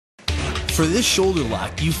For this shoulder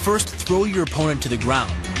lock, you first throw your opponent to the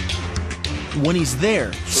ground. When he's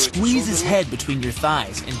there, squeeze his head between your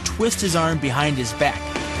thighs and twist his arm behind his back,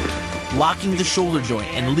 locking the shoulder joint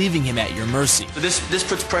and leaving him at your mercy. So this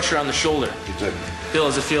puts pressure on the shoulder. Exactly. Bill,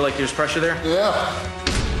 does it feel like there's pressure there? Yeah.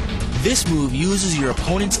 This move uses your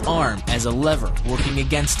opponent's arm as a lever working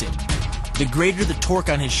against him. The greater the torque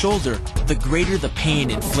on his shoulder, the greater the pain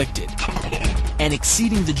inflicted. And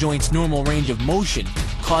exceeding the joint's normal range of motion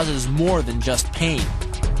causes more than just pain.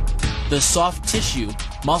 The soft tissue,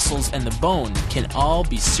 muscles, and the bone can all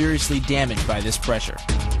be seriously damaged by this pressure.